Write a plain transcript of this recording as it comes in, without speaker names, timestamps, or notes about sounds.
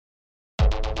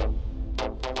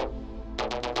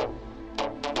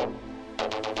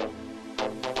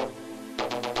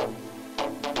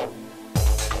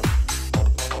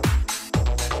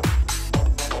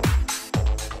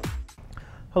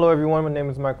Hello everyone, my name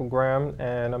is Michael Graham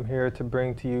and I'm here to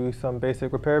bring to you some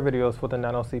basic repair videos for the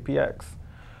Nano CPX.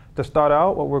 To start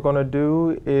out, what we're going to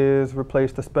do is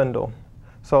replace the spindle.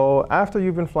 So after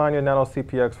you've been flying your Nano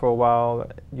CPX for a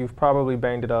while, you've probably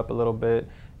banged it up a little bit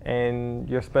and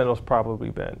your spindle's probably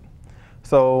bent.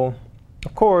 So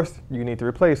of course you need to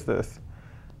replace this.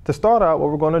 To start out, what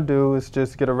we're going to do is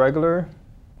just get a regular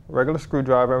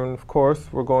screwdriver, and of course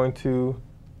we're going to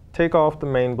take off the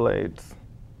main blades.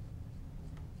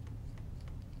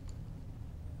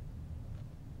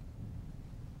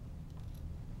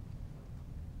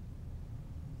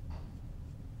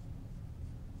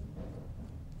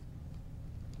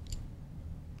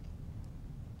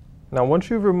 Now once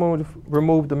you've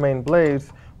removed the main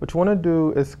blades, what you want to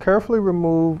do is carefully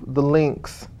remove the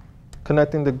links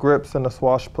connecting the grips and the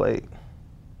swash plate.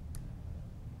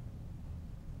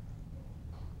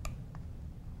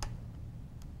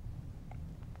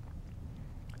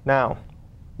 Now,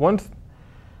 once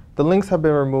the links have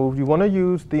been removed, you want to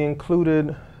use the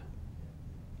included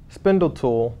spindle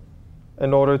tool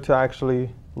in order to actually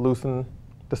loosen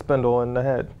the spindle in the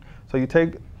head. So you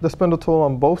take the spindle tool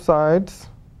on both sides.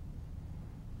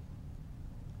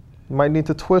 You might need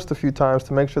to twist a few times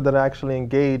to make sure that it actually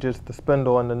engages the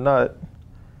spindle and the nut.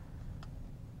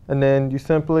 And then you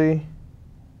simply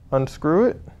unscrew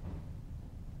it.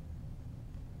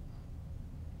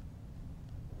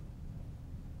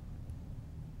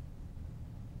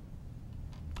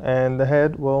 And the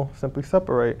head will simply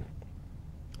separate.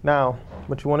 Now,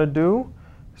 what you want to do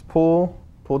is pull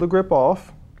the grip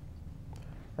off,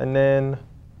 and then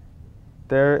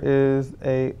there is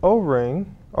a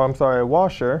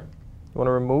washer. You want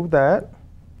to remove that,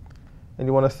 and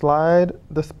you want to slide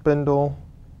the spindle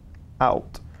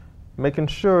out, making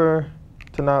sure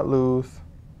to not lose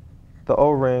the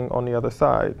O-ring on the other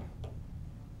side.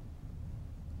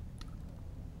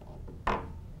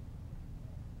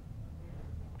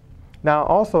 Now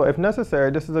also, if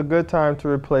necessary, this is a good time to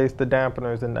replace the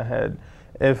dampeners in the head.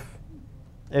 If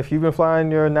you've been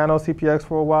flying your Nano CPX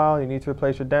for a while, you need to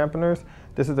replace your dampeners,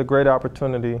 this is a great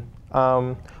opportunity.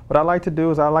 What I like to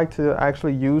do is I like to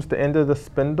actually use the end of the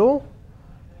spindle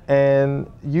and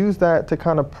use that to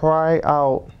kind of pry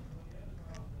out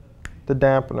the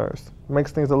dampeners. It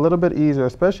makes things a little bit easier,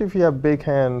 especially if you have big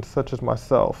hands such as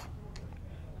myself.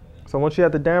 So once you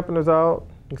have the dampeners out,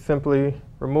 you simply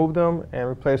remove them and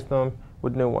replace them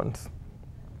with new ones.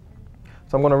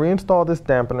 So I'm going to reinstall this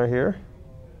dampener here.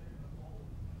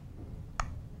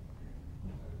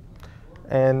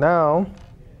 And now,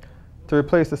 to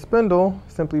replace the spindle,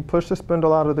 simply push the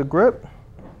spindle out of the grip,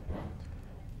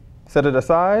 set it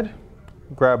aside,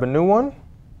 grab a new one,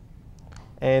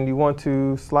 and you want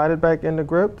to slide it back in the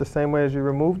grip the same way as you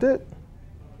removed it.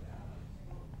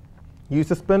 Use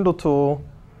the spindle tool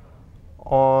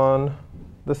on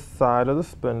the side of the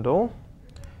spindle,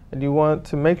 and you want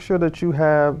to make sure that you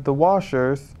have the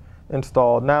washers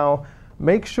installed. Now,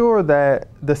 make sure that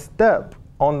the step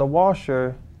on the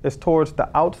washer is towards the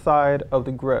outside of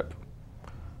the grip.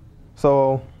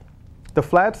 So the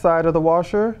flat side of the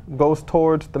washer goes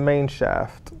towards the main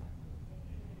shaft.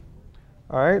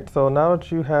 All right, so now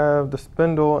that you have the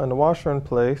spindle and the washer in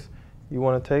place, you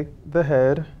want to take the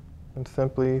head and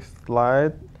simply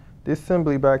slide the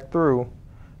assembly back through.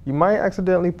 You might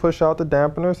accidentally push out the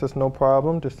dampeners, that's no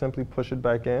problem, just simply push it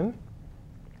back in.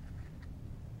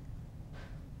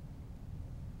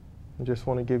 I just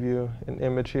want to give you an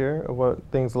image here of what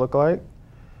things look like.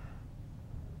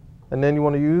 And then you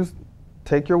want to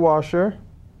take your washer,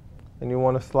 and you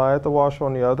want to slide the washer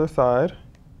on the other side.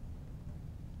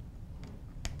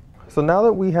 So now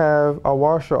that we have our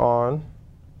washer on,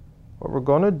 what we're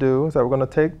going to do is that we're going to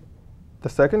take the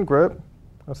second grip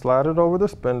and slide it over the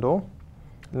spindle.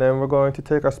 And then we're going to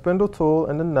take our spindle tool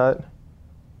and the nut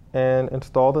and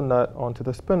install the nut onto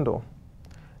the spindle.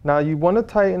 Now you want to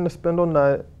tighten the spindle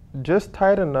nut just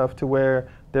tight enough to where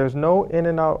there's no in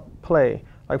and out play.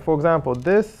 Like for example,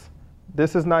 this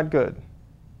is not good.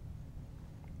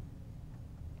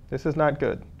 This is not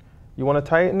good. You want to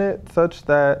tighten it such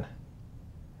that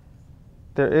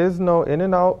there is no in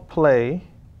and out play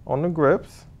on the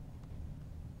grips.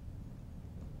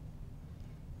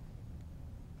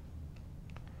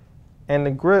 And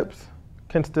the grips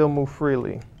can still move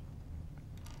freely.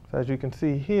 So as you can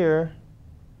see here,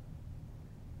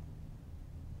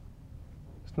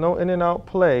 there's no in and out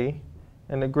play,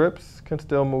 and the grips can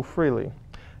still move freely.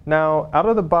 Now, out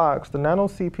of the box, the Nano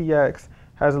CPX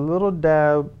has a little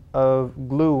dab of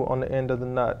glue on the end of the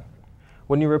nut.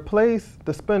 When you replace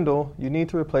the spindle, you need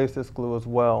to replace this glue as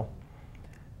well.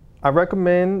 I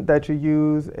recommend that you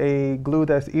use a glue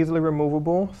that's easily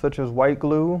removable, such as white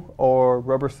glue or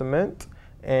rubber cement,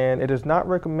 and it is not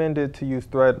recommended to use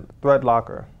thread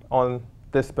locker on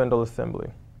this spindle assembly.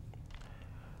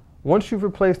 Once you've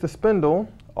replaced the spindle,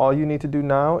 all you need to do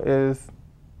now is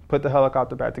put the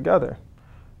helicopter back together.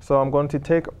 So I'm going to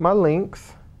take my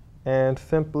links and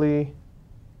simply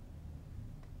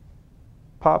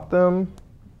pop them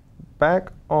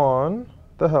back on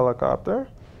the helicopter.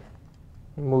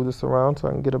 Move this around so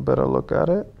I can get a better look at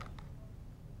it.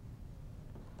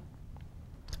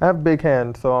 I have big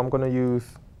hands, so I'm going to use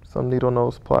some needle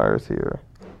nose pliers here.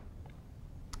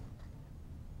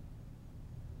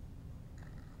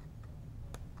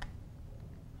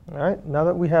 All right, now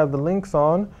that we have the links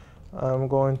on, I'm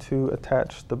going to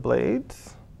attach the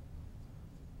blades.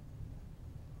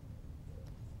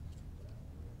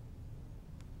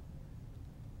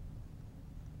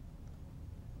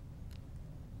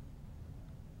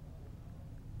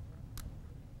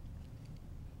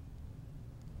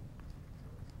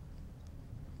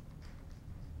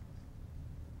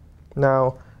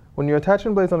 Now, when you're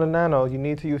attaching blades on the Nano, you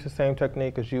need to use the same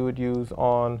technique as you would use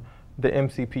on the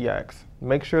CPX.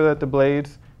 Make sure that the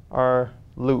blades are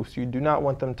loose. You do not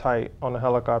want them tight on a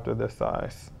helicopter this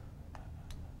size.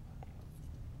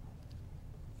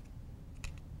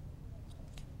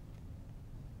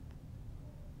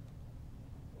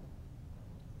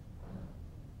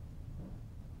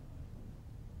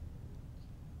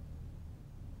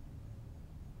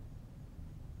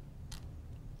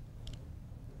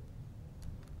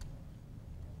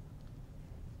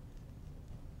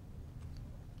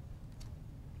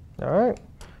 All right,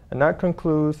 and that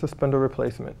concludes the spindle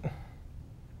replacement.